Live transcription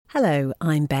Hello,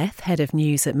 I'm Beth, Head of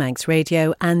News at Manx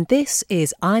Radio, and this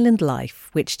is Island Life,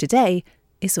 which today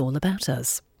is all about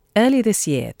us. Earlier this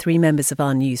year, 3 members of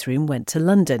our newsroom went to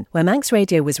London, where Manx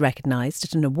Radio was recognised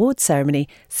at an awards ceremony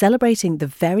celebrating the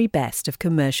very best of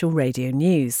commercial radio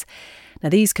news. Now,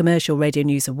 these Commercial Radio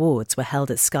News Awards were held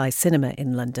at Sky Cinema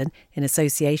in London in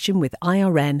association with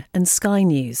IRN and Sky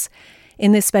News.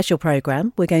 In this special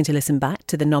programme, we're going to listen back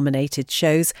to the nominated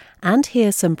shows and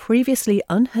hear some previously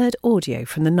unheard audio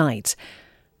from the night.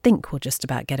 Think we'll just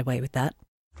about get away with that.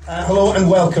 Hello and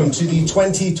welcome to the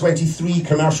 2023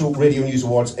 Commercial Radio News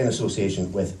Awards in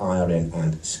association with IRN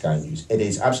and Sky News. It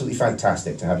is absolutely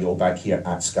fantastic to have you all back here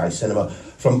at Sky Cinema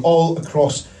from all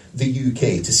across the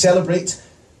UK to celebrate,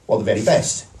 well, the very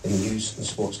best in the news and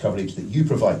sports coverage that you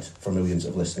provide for millions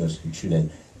of listeners who tune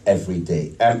in every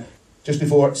day. Just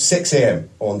before 6 a.m.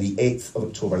 on the 8th of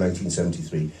October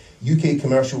 1973, UK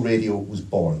commercial radio was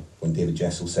born when David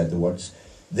Jessel said the words,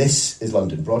 "This is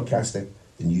London Broadcasting,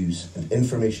 the news and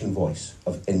information voice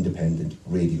of independent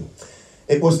radio."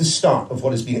 It was the start of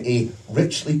what has been a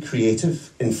richly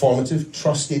creative, informative,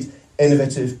 trusted,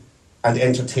 innovative and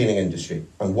entertaining industry,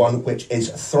 and one which is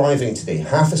thriving today,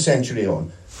 half a century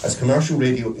on, as commercial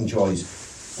radio enjoys,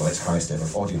 well, its highest ever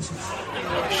audiences.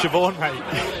 Siobhan, mate.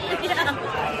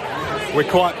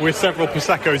 We're several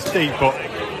Prosecco's deep, but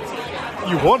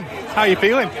you won. How are you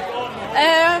feeling?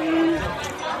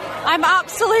 I'm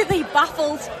absolutely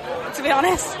baffled, to be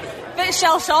honest. Bit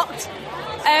shell-shocked.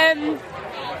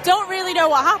 Don't really know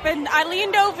what happened. I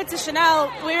leaned over to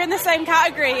Chanel. We were in the same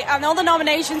category, and all the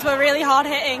nominations were really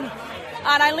hard-hitting.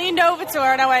 And I leaned over to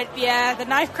her and I went, yeah, the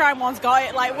knife crime one's got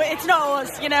it. Like, it's not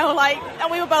us, you know, like, and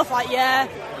we were both like, yeah.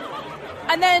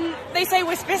 And then they say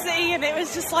Wispicity, and it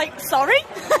was just like, sorry?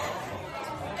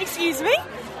 Excuse me?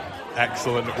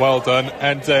 Excellent, well done.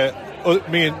 And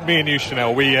me and you,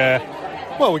 Chanel, we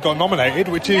got nominated,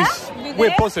 which is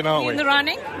we're buzzing, aren't we? In the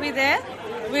running, we're there.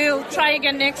 We'll try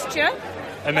again next year.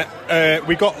 And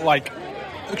we got like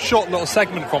a short little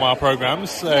segment from our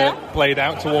programmes played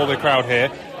out to all the crowd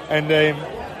here, and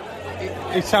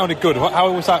it sounded good.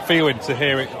 How was that feeling to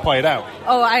hear it played out?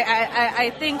 Oh,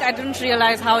 I think I didn't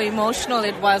realise how emotional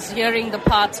it was hearing the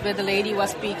parts where the lady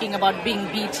was speaking about being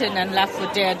beaten and left for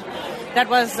dead. That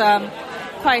was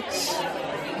quite,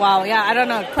 wow, yeah, I don't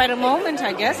know, quite a moment,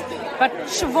 I guess. But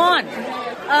Siobhan,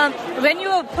 when you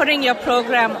were putting your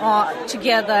program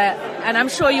together, and I'm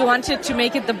sure you wanted to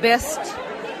make it the best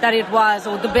that it was,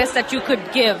 or the best that you could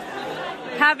give,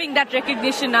 having that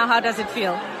recognition now, how does it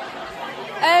feel?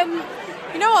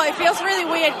 You know what, it feels really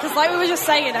weird because like we were just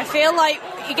saying, I feel like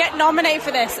you get nominated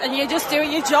for this and you're just doing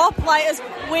your job, like as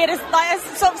weird as, like as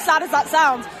sort of sad as that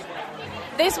sounds.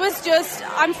 This was just,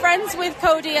 I'm friends with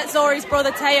Cody at Zori's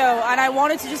brother Teo, and I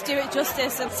wanted to just do it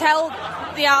justice and tell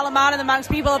the Isle of Man and the Manx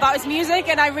people about his music,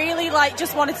 and I really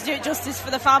just wanted to do it justice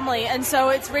for the family, and so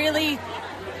it's really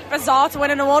bizarre to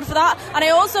win an award for that. And I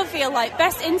also feel like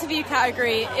best interview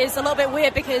category is a little bit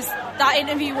weird because that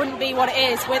interview wouldn't be what it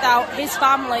is without his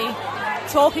family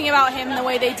talking about him the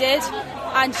way they did.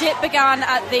 And Jit began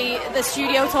at the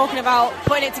studio talking about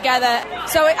putting it together.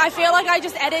 So I feel like I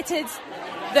just edited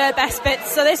the best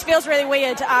bits. So this feels really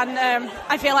weird, and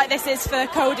I feel like this is for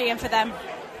Cody and for them.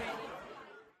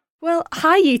 Well,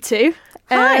 hi you two.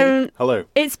 Hi. Hello.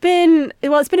 It's been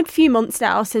a few months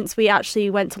now since we actually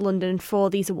went to London for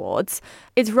these awards.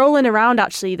 It's rolling around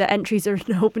actually that entries are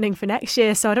opening for next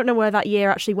year, so I don't know where that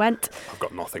year actually went. I've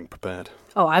got nothing prepared.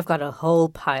 Oh, I've got a whole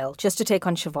pile just to take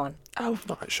on Siobhan. Oh,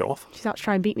 right, show off. She's out to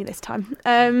try and beat me this time.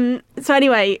 So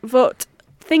anyway, but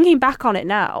thinking back on it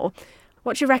now,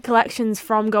 what's your recollections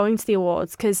from going to the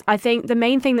awards? Because I think the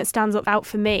main thing that stands out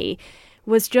for me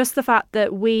was just the fact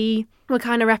that we were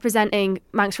kind of representing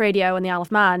Manx Radio and the Isle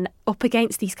of Man up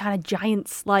against these kind of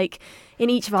giants, like in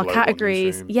each of our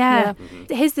categories. Yeah.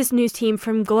 Mm-hmm. Here's this news team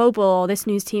from Global, or this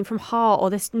news team from Heart, or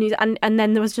this news, and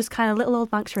then there was just kind of little old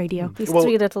Manx Radio. These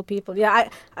three little people. Yeah,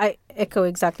 I echo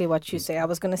exactly what you say. I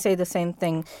was going to say the same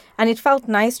thing. And it felt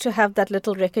nice to have that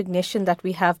little recognition that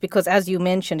we have, because as you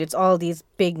mentioned, it's all these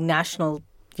big national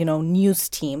news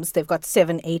teams. They've got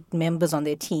 7-8 members on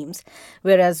their teams,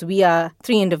 whereas we are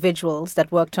 3 individuals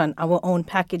that worked on our own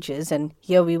packages, and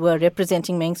here we were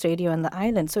representing Manx Radio and the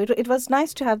island. So it was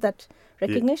nice to have that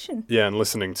recognition. Yeah, and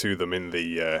listening to them in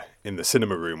the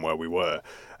cinema room where we were,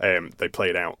 they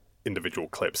played out individual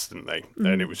clips, didn't they? Mm-hmm.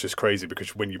 And it was just crazy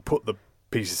because when you put the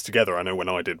pieces together, I know when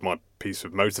I did my piece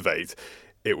of Motivate,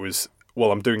 it was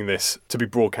well, I'm doing this to be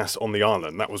broadcast on the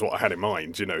island. That was what I had in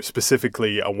mind.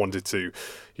 Specifically, I wanted to,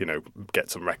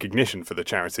 get some recognition for the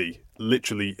charity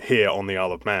literally here on the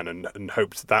Isle of Man, and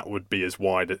hoped that would be as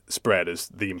wide spread as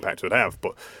the impact would have.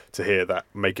 But to hear that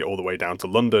make it all the way down to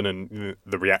London and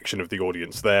the reaction of the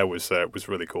audience there was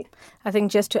really cool. I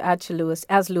think just to add to Lewis,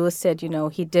 as Lewis said,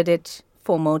 he did it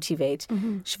for Motivate.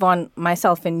 Siobhan,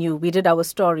 myself and you, we did our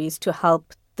stories to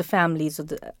help the families.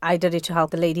 I did it to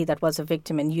help the lady that was a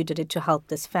victim, and you did it to help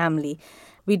this family.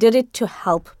 We did it to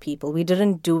help people. We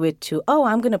didn't do it to,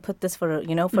 I'm going to put this for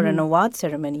an award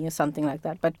ceremony or something like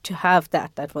that. But to have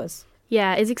that was...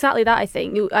 Yeah, it's exactly that, I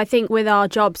think. I think with our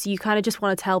jobs, you kind of just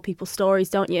want to tell people stories,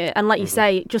 don't you? And like you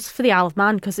say, just for the Isle of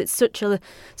Man, because it's such a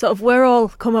sort of, we're all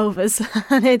come-overs.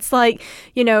 And it's like,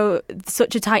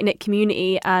 such a tight-knit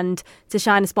community. And to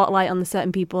shine a spotlight on the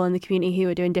certain people in the community who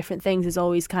are doing different things is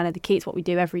always kind of the key. It's what we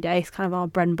do every day. It's kind of our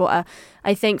bread and butter.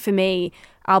 I think for me,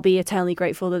 I'll be eternally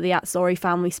grateful that the Atzori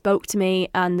family spoke to me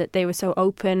and that they were so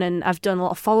open. And I've done a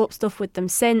lot of follow-up stuff with them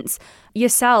since.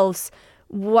 Yourselves,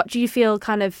 what do you feel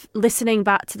kind of listening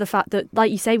back to the fact that, like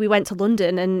you say, we went to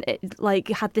London and it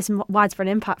had this widespread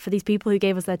impact for these people who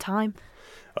gave us their time?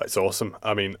 It's awesome.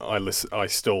 I mean, I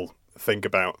still think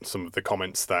about some of the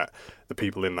comments that the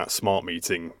people in that SMART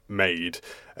meeting made,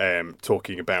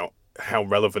 talking about how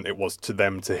relevant it was to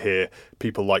them to hear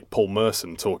people like Paul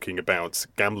Merson talking about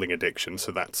gambling addiction.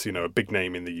 So that's, a big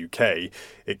name in the UK.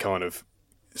 It kind of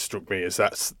struck me as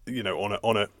that's,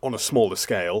 on a smaller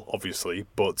scale, obviously,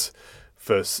 but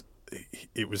first,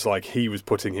 it was like he was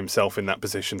putting himself in that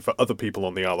position for other people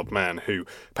on the Isle of Man who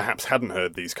perhaps hadn't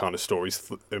heard these kind of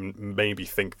stories and maybe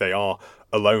think they are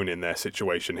alone in their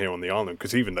situation here on the island.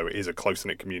 Because even though it is a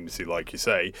close-knit community, like you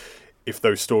say, if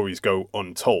those stories go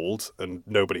untold and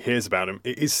nobody hears about them,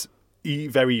 it is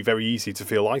very, very easy to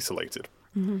feel isolated.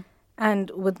 Mm-hmm.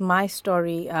 And with my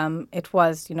story, it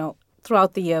was,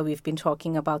 throughout the year, we've been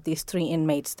talking about these 3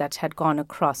 inmates that had gone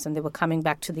across and they were coming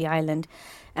back to the island.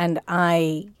 And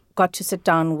I got to sit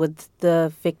down with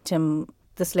the victim.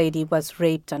 This lady was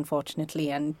raped, unfortunately.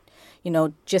 And,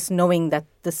 just knowing that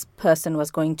this person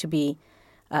was going to be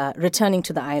returning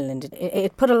to the island,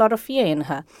 it put a lot of fear in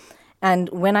her. And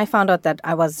when I found out that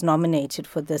I was nominated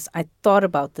for this, I thought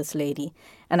about this lady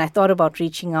and I thought about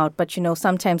reaching out. But,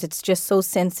 sometimes it's just so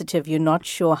sensitive. You're not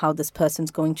sure how this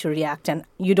person's going to react. And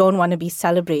you don't want to be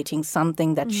celebrating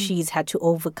something that she's had to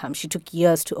overcome. She took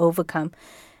years to overcome.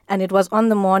 And it was on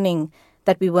the morning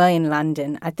that we were in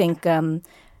London. I think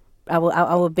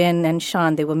our Ben and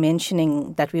Sean, they were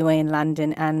mentioning that we were in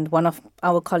London. And one of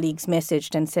our colleagues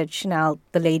messaged and said, Chanel,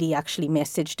 the lady actually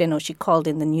messaged in, or she called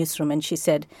in the newsroom and she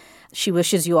said, she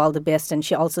wishes you all the best. And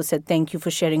she also said, thank you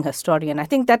for sharing her story. And I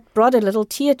think that brought a little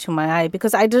tear to my eye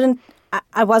because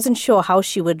I wasn't sure how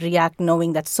she would react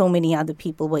knowing that so many other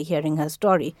people were hearing her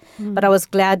story. But I was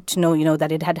glad to know,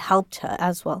 that it had helped her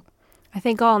as well. I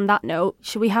think on that note,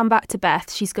 should we hand back to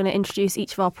Beth? She's going to introduce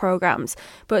each of our programmes.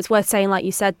 But it's worth saying, like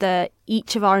you said, that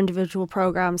each of our individual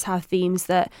programmes have themes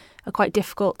that are quite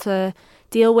difficult to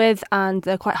deal with and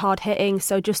they're quite hard-hitting.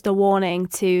 So just a warning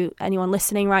to anyone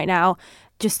listening right now,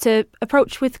 just to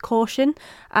approach with caution,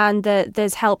 and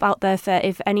there's help out there for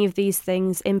if any of these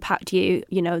things impact you,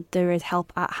 there is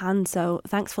help at hand. So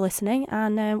thanks for listening,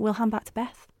 and we'll hand back to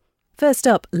Beth. First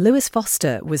up, Lewis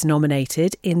Foster was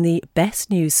nominated in the Best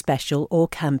News Special or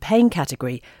Campaign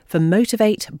category for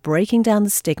Motivate Breaking Down the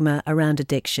Stigma Around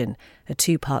Addiction, a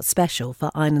 2-part special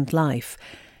for Island Life.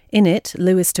 In it,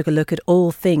 Lewis took a look at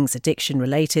all things addiction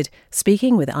related,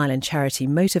 speaking with island charity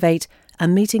Motivate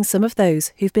and meeting some of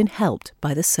those who've been helped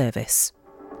by the service.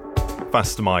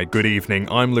 Fastamai, good evening.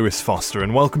 I'm Lewis Foster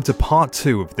and welcome to part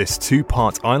 2 of this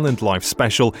 2-part Island Life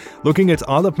special looking at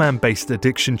Isle of Man-based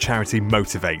addiction charity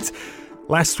Motivate.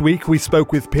 Last week we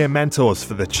spoke with peer mentors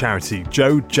for the charity,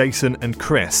 Joe, Jason and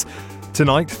Chris.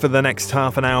 Tonight, for the next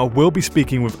half an hour, we'll be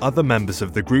speaking with other members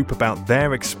of the group about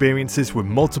their experiences with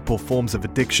multiple forms of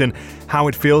addiction, how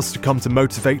it feels to come to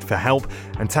Motivate for help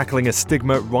and tackling a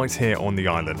stigma right here on the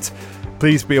island.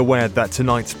 Please be aware that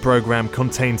tonight's programme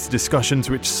contains discussions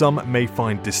which some may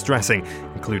find distressing,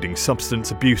 including substance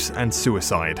abuse and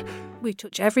suicide. We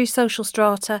touch every social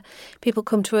strata. People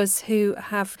come to us who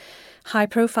have high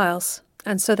profiles,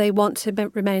 and so they want to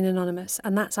remain anonymous,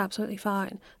 and that's absolutely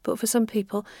fine. But for some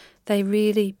people, they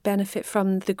really benefit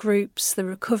from the groups, the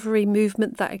recovery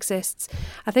movement that exists.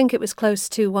 I think it was close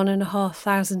to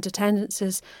 1,500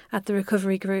 attendances at the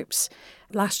recovery groups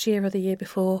last year or the year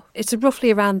before. It's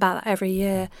roughly around that every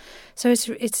year. So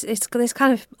it's this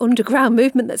kind of underground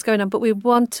movement that's going on, but we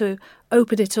want to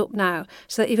open it up now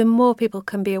so that even more people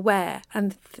can be aware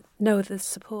and know the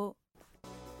support.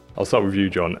 I'll start with you,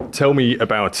 John. Tell me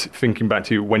about thinking back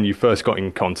to when you first got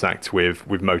in contact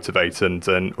with Motivate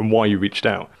and why you reached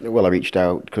out. Well, I reached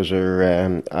out because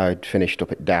I'd finished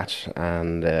up at DAT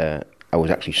and I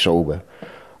was actually sober,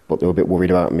 but they were a bit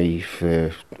worried about me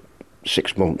for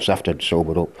 6 months after I'd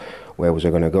sobered up. Where was I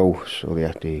going to go? So they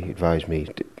advised me,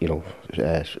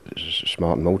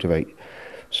 Smart and Motivate.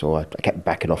 So I kept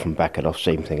backing off,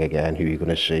 same thing again. Who are you going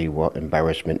to see? What?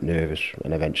 Embarrassment, nervous,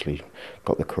 and eventually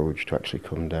got the courage to actually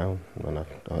come down. And I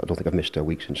don't think I've missed a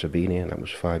week since I've been here, and that was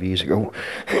 5 years ago.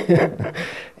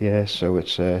 Yeah, so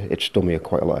it's done me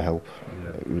quite a lot of help,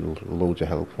 loads of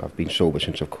help. I've been sober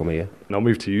since I've come here. And I'll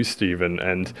move to you, Stephen,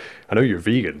 and I know you're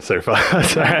vegan so far.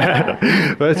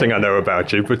 First thing I know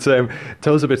about you, but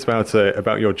tell us a bit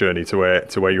about your journey to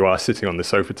where you are sitting on the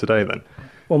sofa today then.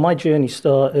 Well, my journey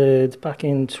started back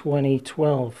in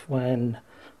 2012 when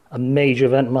a major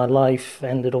event in my life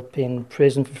ended up in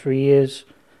prison for 3 years.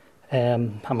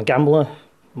 I'm a gambler.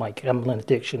 My gambling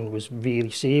addiction was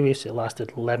really serious. It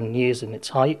lasted 11 years in its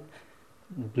height,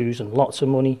 losing lots of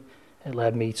money. It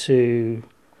led me to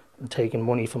taking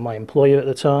money from my employer at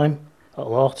the time, a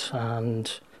lot, and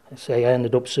I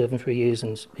ended up serving 3 years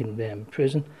in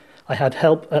prison. I had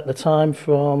help at the time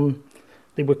from...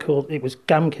 it was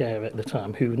GamCare at the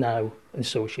time, who now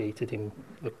associated in,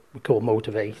 we call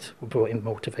Motivate. We brought in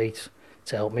Motivate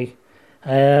to help me.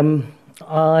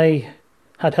 I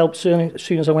had help as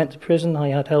soon as I went to prison. I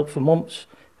had help for months,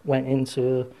 went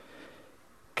into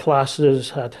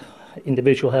classes, had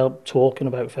individual help, talking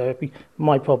about therapy.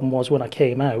 My problem was when I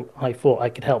came out, I thought I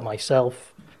could help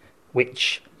myself,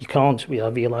 which you can't. I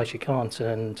realised you can't.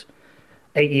 And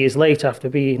 8 years later, after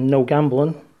being no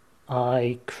gambling,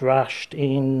 I crashed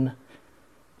in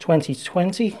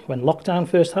 2020 when lockdown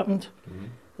first happened. Mm-hmm.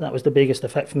 That was the biggest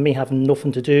effect for me, having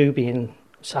nothing to do, being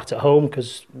sat at home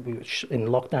because we were in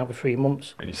lockdown for 3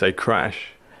 months. And you say crash?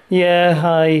 Yeah,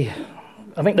 I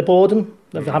think the boredom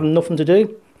of having nothing to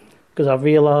do, because I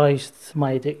realised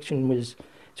my addiction was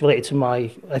related to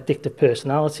my addictive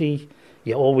personality.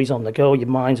 You're always on the go, your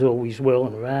mind's always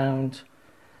whirling around,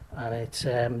 and it's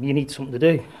you need something to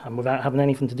do. And without having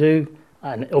anything to do,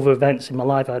 and other events in my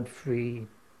life, I had 3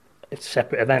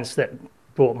 separate events that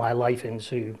brought my life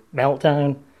into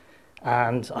meltdown,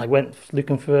 and I went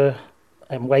looking for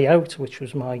a way out, which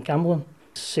was my gambling.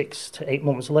 6 to 8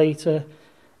 months later,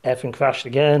 everything crashed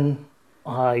again.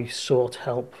 I sought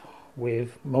help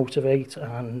with Motivate,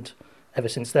 and ever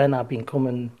since then I've been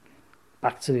coming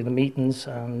back to the meetings,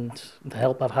 and the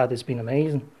help I've had has been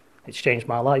amazing. It's changed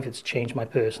my life, it's changed my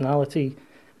personality,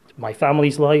 my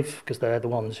family's life, because they're the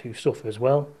ones who suffer as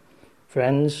well,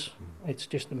 friends. It's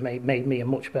just made me a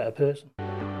much better person.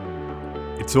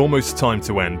 It's almost time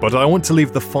to end, but I want to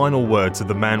leave the final word to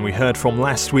the man we heard from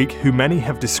last week, who many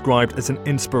have described as an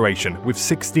inspiration, with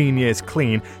 16 years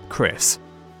clean, Chris.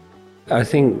 I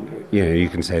think you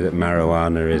can say that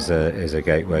marijuana is a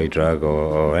gateway drug,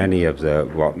 or any of the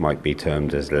what might be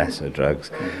termed as lesser drugs,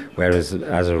 whereas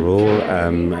as a rule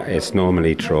it's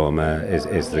normally trauma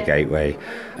is the gateway.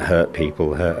 Hurt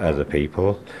people, hurt other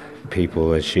people.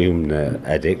 People assume that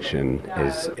addiction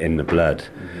is in the blood,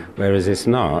 whereas it's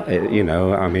not.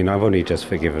 I've only just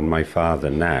forgiven my father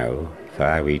now for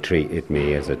how he treated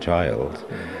me as a child,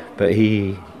 but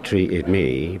he treated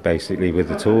me basically with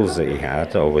the tools that he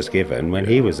had or was given when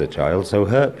he was a child. So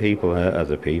hurt people hurt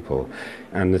other people,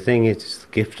 and the thing is, the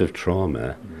gift of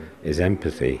trauma is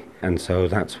empathy, and so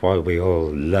that's why we all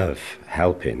love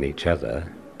helping each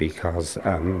other, because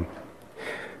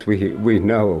we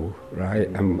know, right,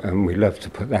 and we love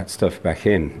to put that stuff back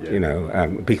in,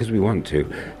 because we want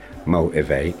to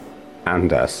motivate,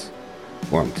 and us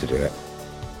want to do it.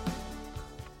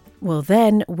 Well,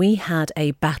 then we had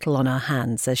a battle on our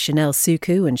hands, as Chanel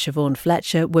Suku and Siobhan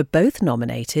Fletcher were both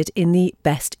nominated in the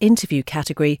Best Interview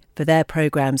category for their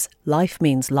programmes Life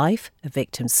Means Life, A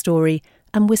Victim's Story,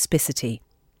 and Wispicity.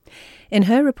 In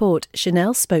her report,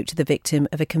 Chanel spoke to the victim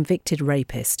of a convicted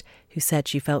rapist who said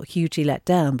she felt hugely let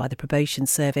down by the probation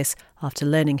service after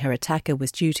learning her attacker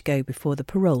was due to go before the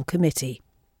parole committee.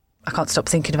 I can't stop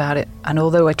thinking about it, and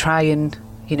although I try and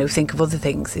think of other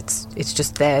things, it's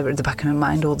just there at the back of my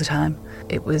mind all the time.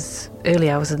 It was early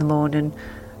hours in the morning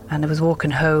and I was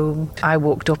walking home. I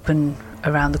walked up and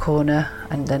around the corner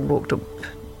and then walked up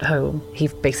home. He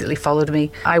basically followed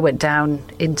me. I went down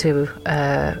into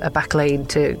a back lane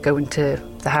to go into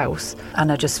the house, and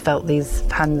I just felt these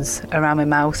hands around my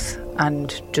mouth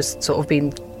and just sort of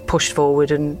being pushed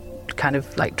forward and kind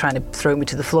of like trying to throw me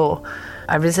to the floor.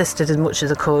 I resisted as much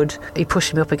as I could. He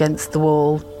pushed me up against the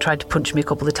wall, tried to punch me a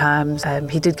couple of times.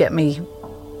 He did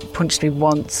punched me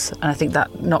once, and I think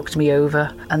that knocked me over.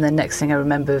 And then next thing I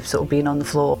remember sort of being on the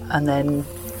floor and then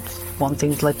one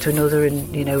thing's led to another,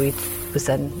 and he was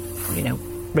then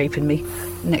raping me.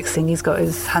 Next thing, he's got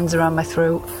his hands around my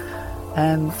throat,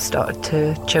 started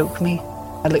to choke me.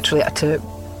 I literally had to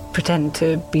pretend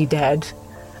to be dead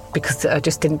because I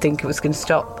just didn't think it was going to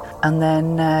stop. And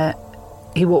then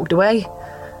he walked away,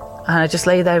 and I just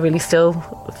lay there really still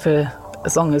for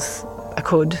as long as I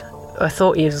could. I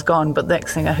thought he was gone, but the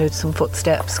next thing I heard some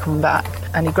footsteps coming back,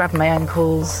 and he grabbed my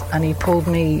ankles and he pulled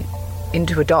me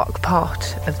into a dark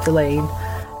part of the lane,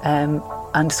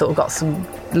 and sort of got some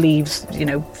leaves,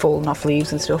 fallen off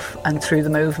leaves and stuff, and threw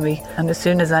them over me. And as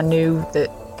soon as I knew that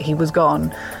he was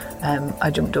gone, I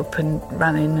jumped up and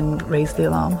ran in and raised the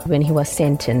alarm. When he was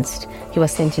sentenced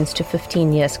to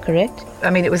 15 years, correct? I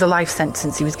mean, it was a life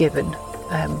sentence he was given,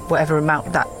 whatever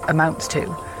amount that amounts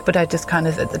to. But I just kind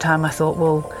of, at the time, I thought,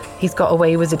 well, he's got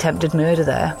away with attempted murder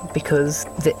there because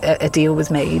a deal was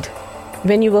made.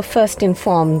 When you were first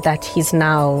informed that he's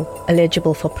now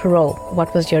eligible for parole,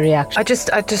 what was your reaction? I just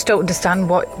don't understand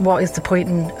what is the point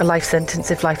in a life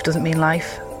sentence if life doesn't mean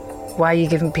life? Why are you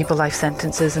giving people life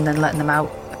sentences and then letting them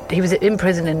out? He was in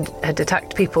prison and had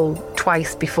attacked people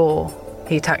twice before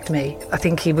he attacked me. I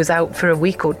think he was out for a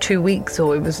week or 2 weeks,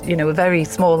 or it was, a very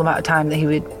small amount of time that he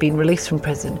had been released from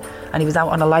prison, and he was out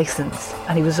on a licence,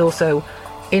 and he was also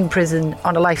in prison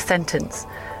on a life sentence.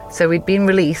 So he'd been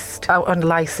released out on a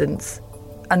licence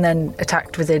and then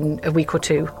attacked within a week or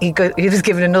two. He was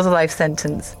given another life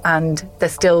sentence, and they're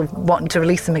still wanting to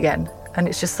release him again. And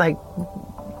it's just like,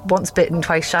 once bitten,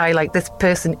 twice shy. Like, this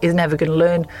person is never going to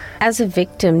learn. As a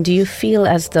victim, do you feel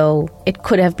as though it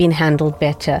could have been handled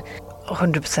better?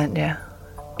 100%, yeah.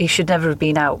 He should never have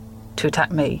been out to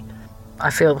attack me.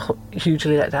 I feel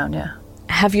hugely let down, yeah.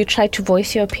 Have you tried to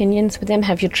voice your opinions with him?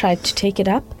 Have you tried to take it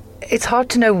up? It's hard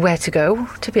to know where to go,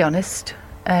 to be honest.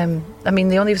 I mean,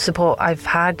 the only support I've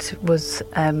had was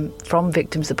from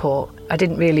victim support. I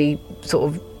didn't really sort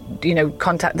of,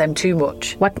 contact them too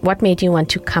much. What made you want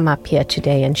to come up here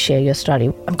today and share your story?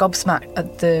 I'm gobsmacked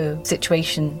at the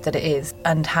situation that it is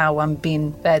and how I'm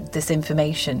being fed this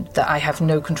information that I have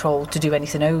no control to do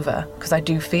anything over, because I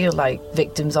do feel like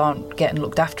victims aren't getting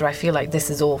looked after. I feel like this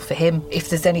is all for him. If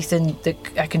there's anything that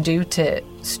I can do to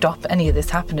stop any of this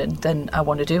happening, then I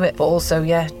want to do it. But also,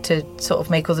 to sort of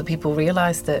make other people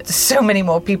realise that there's so many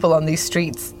more people on these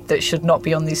streets that should not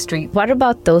be on these streets. What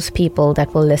about those people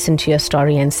that will listen to your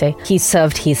story and say, he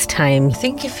served his time? I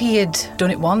think if he had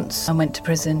done it once and went to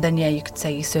prison, then you could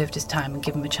say he served his time and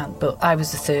give him a chance. But I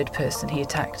was the third person he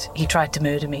attacked. He tried to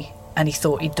murder me, and he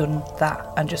thought he'd done that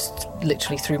and just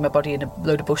literally threw my body in a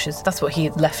load of bushes. That's what he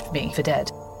had left me for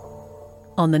dead.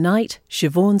 On the night,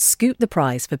 Siobhan scooped the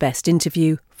prize for Best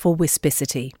Interview for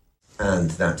Wispicity. And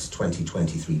that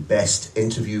 2023 Best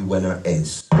Interview winner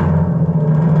is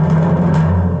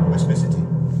Wispicity.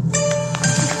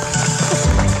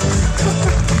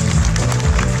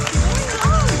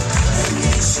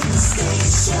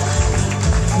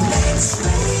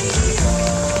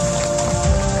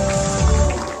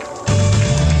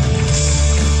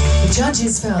 The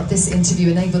judges felt this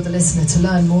interview enabled the listener to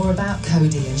learn more about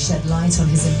Cody and shed light on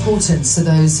his importance to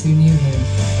those who knew him.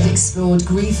 It explored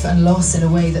grief and loss in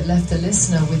a way that left the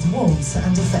listener with warmth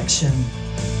and affection.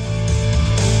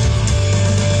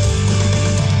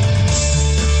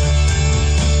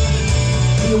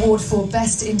 The award for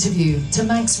Best Interview to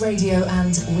Manx Radio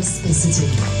and Wispicity.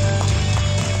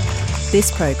 This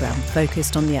programme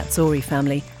focused on the Atzori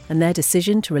family and their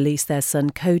decision to release their son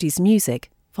Cody's music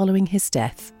following his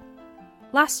death.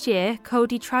 Last year,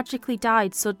 Cody tragically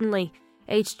died suddenly,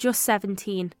 aged just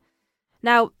 17.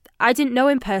 Now, I didn't know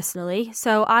him personally,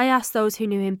 so I asked those who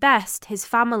knew him best, his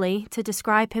family, to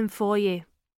describe him for you.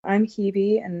 I'm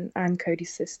Hebe and I'm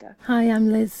Cody's sister. Hi, I'm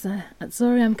Liz.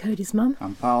 Sorry, I'm Cody's mum.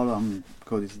 I'm Paolo, I'm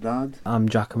Cody's dad. I'm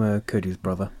Giacomo, Cody's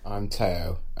brother. I'm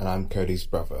Teo and I'm Cody's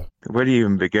brother. Where do you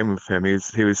even begin with him?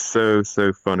 He was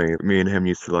so funny. Me and him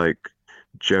used to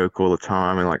joke all the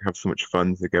time and have so much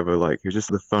fun together. He was just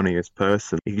the funniest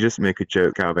person. He could just make a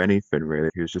joke out of anything, really.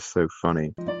 He was just so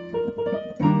funny.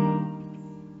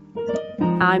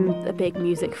 I'm a big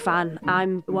music fan.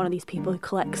 I'm one of these people who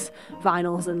collects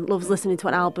vinyls and loves listening to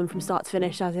an album from start to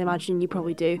finish, as I imagine you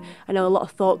probably do. I know a lot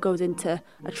of thought goes into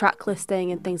a track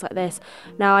listing and things like this.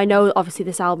 Now, I know obviously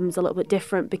this album's a little bit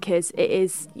different because it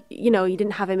is, you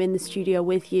didn't have him in the studio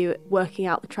with you working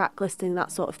out the track listing,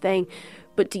 that sort of thing.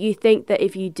 But do you think that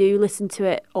if you do listen to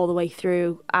it all the way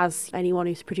through, as anyone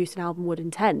who's produced an album would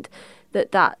intend,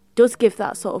 that does give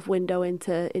that sort of window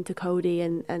into Cody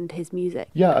and his music?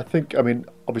 Yeah,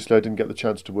 obviously I didn't get the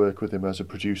chance to work with him as a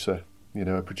producer.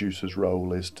 A producer's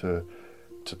role is to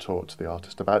talk to the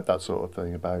artist about that sort of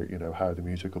thing, about, how the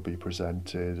music will be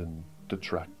presented and the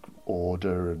track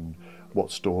order and what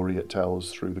story it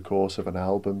tells through the course of an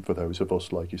album, for those of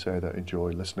us, like you say, that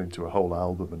enjoy listening to a whole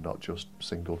album and not just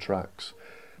single tracks.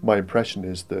 My impression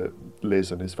is that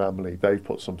Liz and his family, they've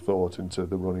put some thought into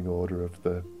the running order of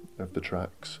the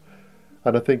tracks.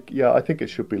 And I think it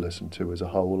should be listened to as a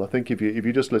whole. I think if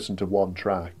you just listen to one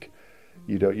track,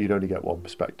 you'd only get one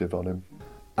perspective on him.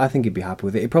 I think he'd be happy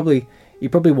with it. He'd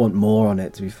probably want more on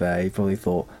it, to be fair. He probably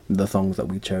thought the songs that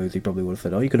we chose, he probably would have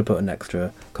said, oh, you could have put an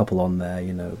extra couple on there,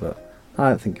 but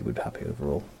I think he would be happy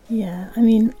overall. Yeah, I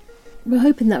mean, we're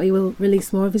hoping that we will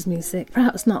release more of his music,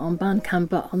 perhaps not on Bandcamp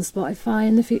but on Spotify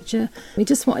in the future. We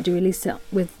just wanted to release it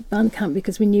with Bandcamp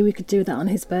because we knew we could do that on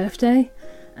his birthday,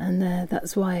 and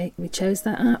that's why we chose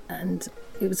that app, and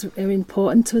it was very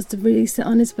important to us to release it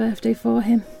on his birthday for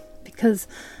him, because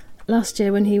last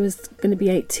year when he was going to be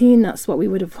 18, that's what we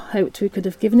would have hoped we could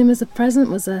have given him as a present,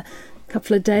 was a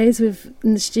couple of days in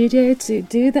the studio to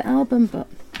do the album, but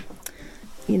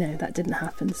that didn't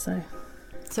happen. So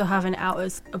having it out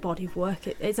as a body of work,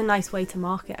 it's a nice way to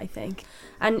market, I think.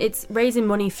 And it's raising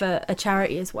money for a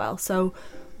charity as well. So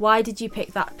why did you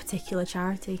pick that particular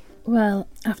charity? Well,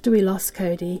 after we lost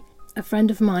Cody, a friend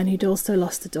of mine who'd also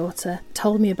lost a daughter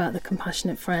told me about the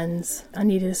Compassionate Friends. I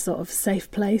needed a sort of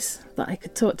safe place that I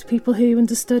could talk to people who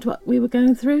understood what we were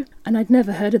going through. And I'd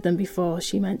never heard of them before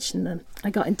she mentioned them. I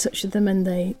got in touch with them and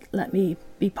they let me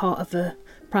be part of a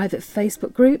private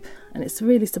Facebook group, and it's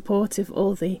really supportive.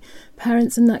 All the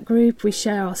parents in that group, we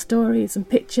share our stories and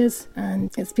pictures,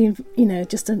 and it's been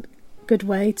just a good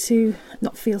way to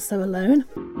not feel so alone.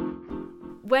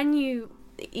 When you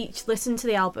each listened to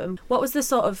the album, what was the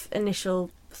sort of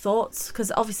initial thoughts?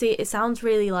 Because obviously it sounds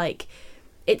really like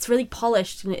it's really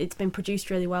polished and it's been produced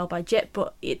really well by Jip,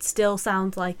 but it still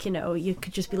sounds like you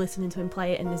could just be listening to him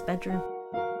play it in his bedroom.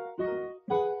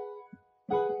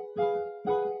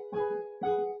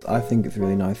 I think it's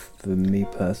really nice for me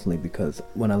personally, because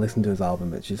when I listen to his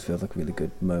album, it just feels like a really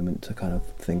good moment to kind of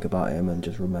think about him and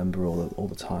just remember all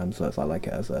the time. So I like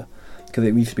it because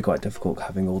it used to be quite difficult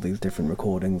having all these different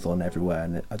recordings on everywhere,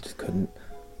 and I just couldn't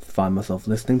find myself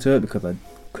listening to it because I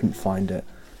couldn't find it.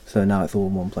 So now it's all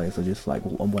in one place. I just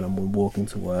when I'm walking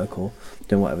to work or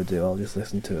doing whatever I do, I'll just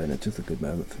listen to it, and it's just a good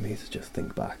moment for me to just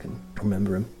think back and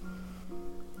remember him.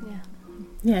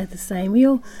 Yeah, the same.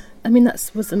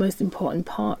 That was the most important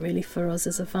part really for us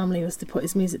as a family, was to put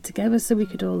his music together so we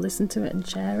could all listen to it and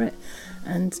share it,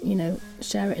 and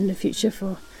share it in the future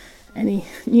for any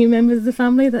new members of the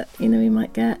family that we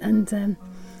might get. And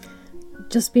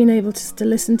just being able to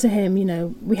listen to him,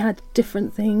 we had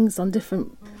different things on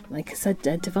different, like I said,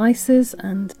 devices,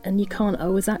 and you can't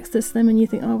always access them, and you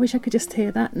think, oh, I wish I could just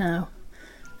hear that now.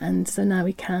 And so now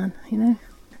we can,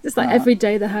 It's like every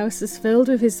day the house is filled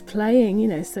with his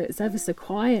playing, so it's ever so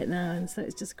quiet now, and so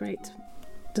it's just great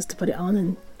just to put it on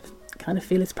and kind of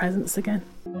feel his presence again.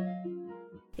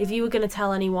 If you were going to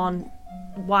tell anyone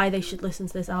why they should listen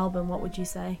to this album, what would you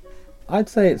say? I'd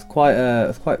say it's quite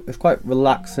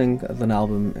relaxing as an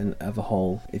album as a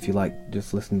whole. If you like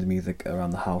just listening to music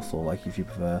around the house, or if you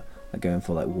prefer going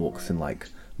for walks in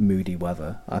moody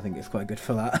weather, I think it's quite good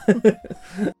for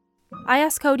that. I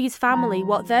asked Cody's family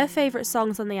what their favourite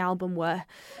songs on the album were.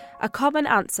 A common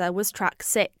answer was track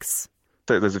 6.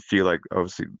 So there's a few,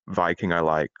 obviously Viking I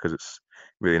like because it's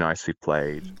really nicely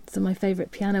played. So my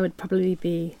favourite piano would probably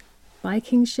be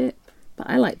Viking Ship, but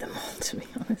I like them all, to be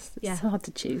honest. It's hard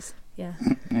to choose. Yeah.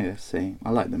 Yeah, same. I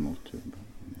like them all too, but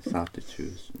it's hard to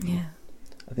choose. Yeah.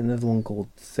 I think there's one called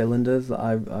Cylinders that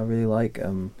I really like.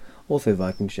 Also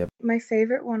Viking Ship. My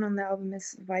favourite one on the album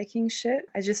is Viking Ship.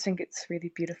 I just think it's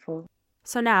really beautiful.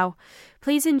 So now,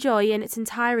 please enjoy in its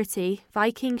entirety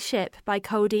Viking Ship by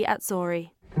Cody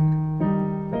Atzori.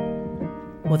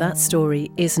 Well, that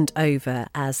story isn't over,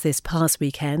 as this past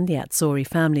weekend the Atzori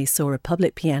family saw a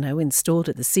public piano installed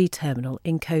at the sea terminal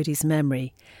in Cody's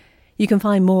memory. You can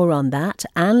find more on that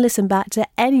and listen back to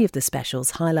any of the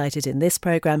specials highlighted in this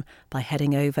programme by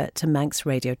heading over to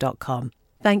manxradio.com.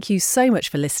 Thank you so much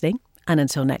for listening, and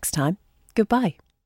until next time, goodbye.